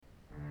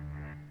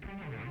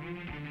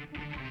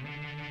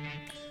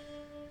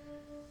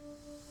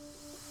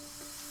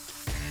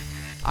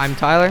I'm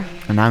Tyler.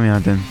 And I'm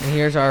Jonathan. And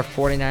here's our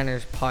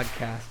 49ers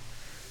podcast.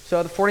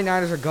 So the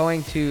 49ers are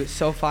going to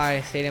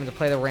SoFi Stadium to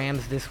play the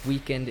Rams this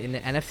weekend in the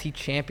NFC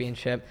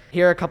Championship.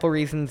 Here are a couple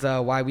reasons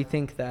why we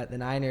think that the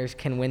Niners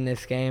can win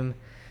this game.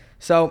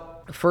 So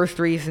the first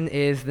reason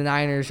is the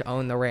Niners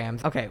own the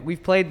Rams. Okay,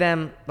 we've played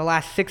them the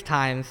last 6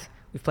 times.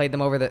 We've played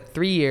them over the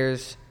 3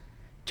 years,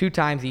 2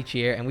 times each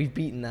year, and we've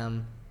beaten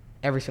them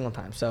every single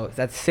time. So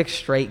that's 6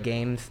 straight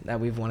games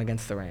that we've won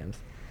against the Rams.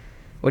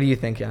 What do you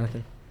think,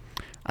 Jonathan?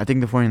 I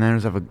think the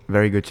 49ers have a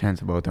very good chance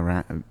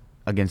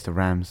against the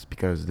Rams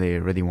because they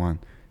already won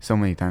so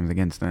many times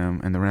against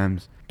them, and the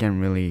Rams can't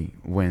really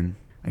win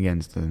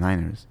against the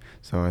Niners.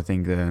 So I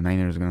think the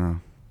Niners are going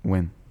to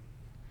win.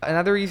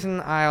 Another reason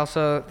I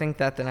also think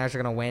that the Niners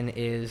are going to win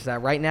is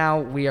that right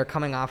now we are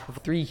coming off of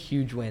 3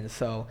 huge wins.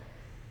 So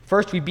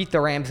first, we beat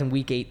the Rams in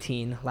Week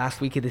 18, last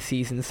week of the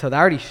season. So that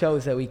already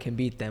shows that we can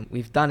beat them.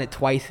 We've done it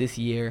twice this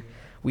year.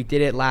 We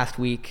did it last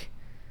week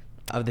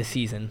of the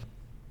season.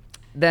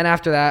 Then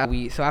after that,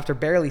 after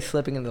barely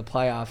slipping into the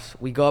playoffs,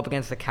 we go up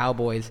against the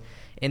Cowboys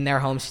in their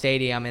home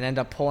stadium and end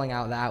up pulling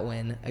out that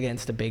win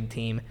against a big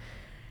team.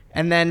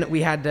 And then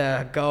we had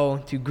to go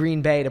to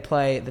Green Bay to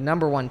play the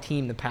number 1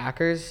 team, the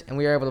Packers, and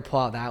we were able to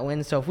pull out that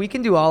win. So if we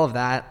can do all of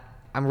that,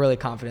 I'm really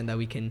confident that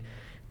we can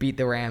beat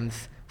the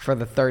Rams for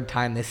the 3rd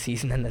time this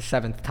season and the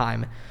 7th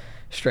time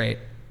straight.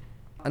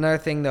 Another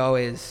thing, though,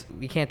 is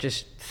we can't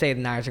just say the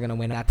Niners are going to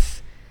win.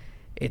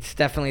 It's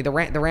definitely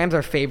the Rams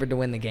are favored to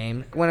win the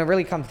game. When it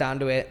really comes down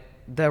to it,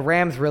 the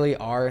Rams really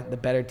are the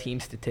better team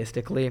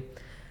statistically.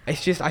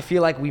 It's just I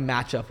feel like we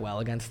match up well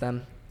against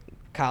them.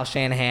 Kyle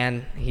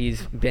Shanahan,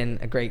 he's been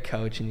a great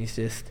coach, and he's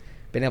just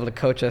been able to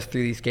coach us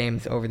through these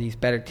games over these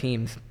better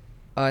teams.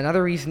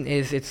 Another reason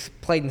is it's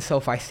played in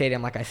SoFi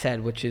Stadium, like I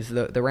said, which is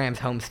the Rams'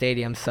 home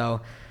stadium. So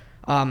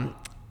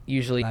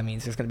usually that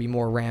means there's going to be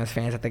more Rams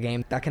fans at the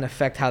game. That can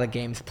affect how the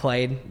game's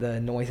played,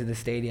 the noise of the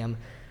stadium.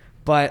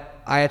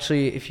 But I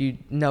actually, if you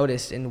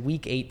noticed, in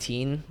Week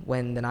 18,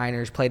 when the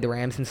Niners played the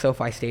Rams in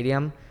SoFi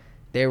Stadium,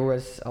 there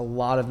was a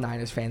lot of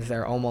Niners fans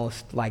there.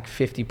 Almost like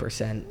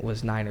 50%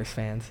 was Niners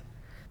fans.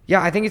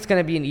 Yeah, I think it's going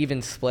to be an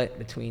even split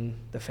between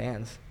the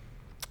fans.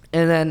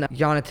 And then,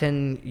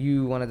 Jonathan,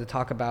 you wanted to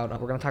talk about,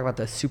 we're going to talk about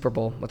the Super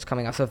Bowl, what's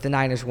coming up. So if the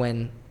Niners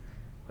win,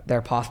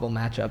 their possible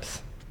matchups.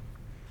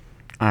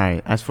 All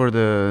right. As for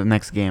the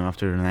next game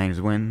after the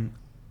Niners win,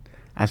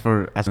 as a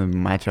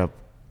matchup,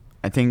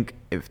 I think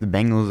if the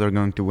Bengals are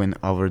going to win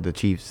over the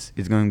Chiefs,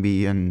 it's going to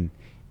be an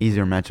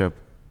easier matchup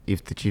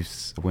if the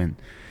Chiefs win.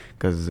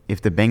 Because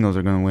if the Bengals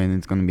are going to win,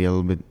 it's going to be a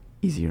little bit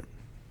easier.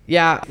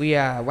 Yeah, we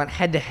went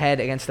head-to-head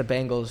against the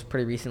Bengals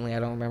pretty recently.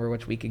 I don't remember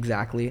which week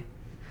exactly.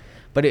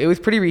 But it was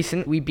pretty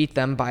recent. We beat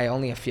them by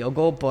only a field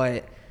goal.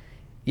 But,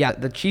 yeah,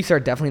 the Chiefs are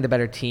definitely the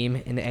better team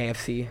in the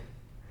AFC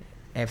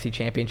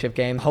Championship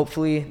game.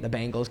 Hopefully the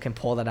Bengals can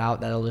pull that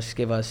out. That'll just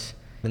give us,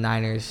 the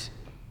Niners,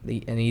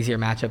 an easier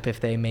matchup if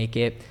they make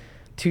it.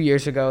 2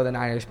 years ago, the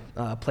Niners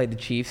played the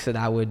Chiefs, so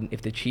that would,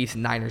 if the Chiefs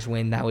and Niners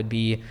win, that would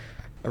be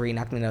a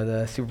reenactment of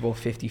the Super Bowl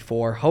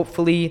 54.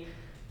 Hopefully,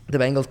 the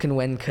Bengals can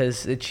win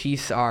because the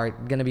Chiefs are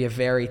going to be a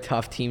very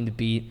tough team to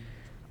beat.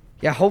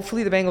 Yeah,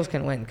 hopefully the Bengals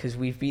can win because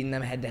we've beaten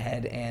them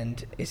head-to-head,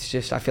 and it's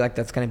just, I feel like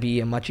that's going to be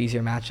a much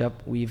easier matchup.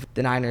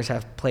 The Niners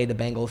have played the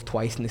Bengals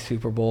twice in the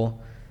Super Bowl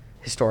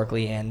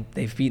historically, and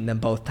they've beaten them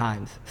both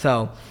times.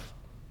 So,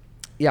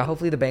 yeah,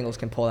 hopefully the Bengals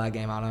can pull that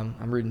game out.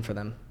 I'm rooting for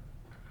them.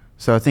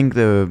 So I think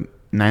the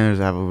Niners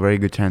have a very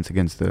good chance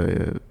against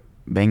the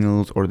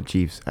Bengals or the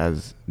Chiefs,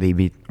 as they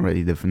beat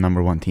already the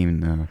number 1 team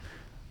in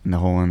the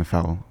whole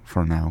NFL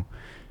for now,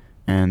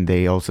 and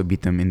they also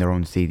beat them in their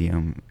own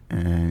stadium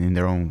and in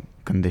their own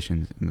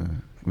conditions, in the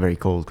very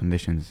cold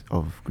conditions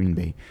of Green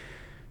Bay.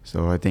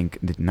 So I think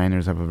the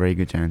Niners have a very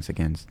good chance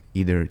against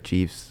either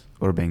Chiefs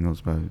or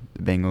Bengals, but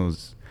the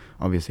Bengals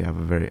obviously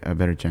have a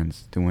better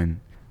chance to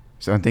win.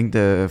 So I think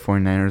the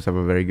 49ers have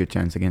a very good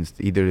chance against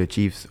either the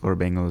Chiefs or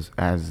Bengals,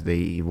 as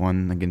they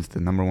won against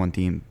the number 1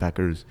 team,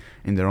 Packers,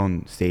 in their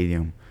own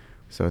stadium.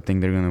 So I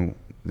think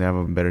they have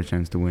a better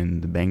chance to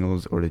win the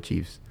Bengals or the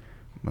Chiefs.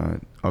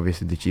 But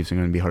obviously the Chiefs are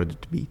going to be harder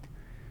to beat.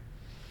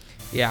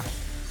 Yeah.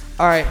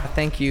 All right.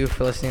 Thank you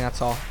for listening.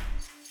 That's all.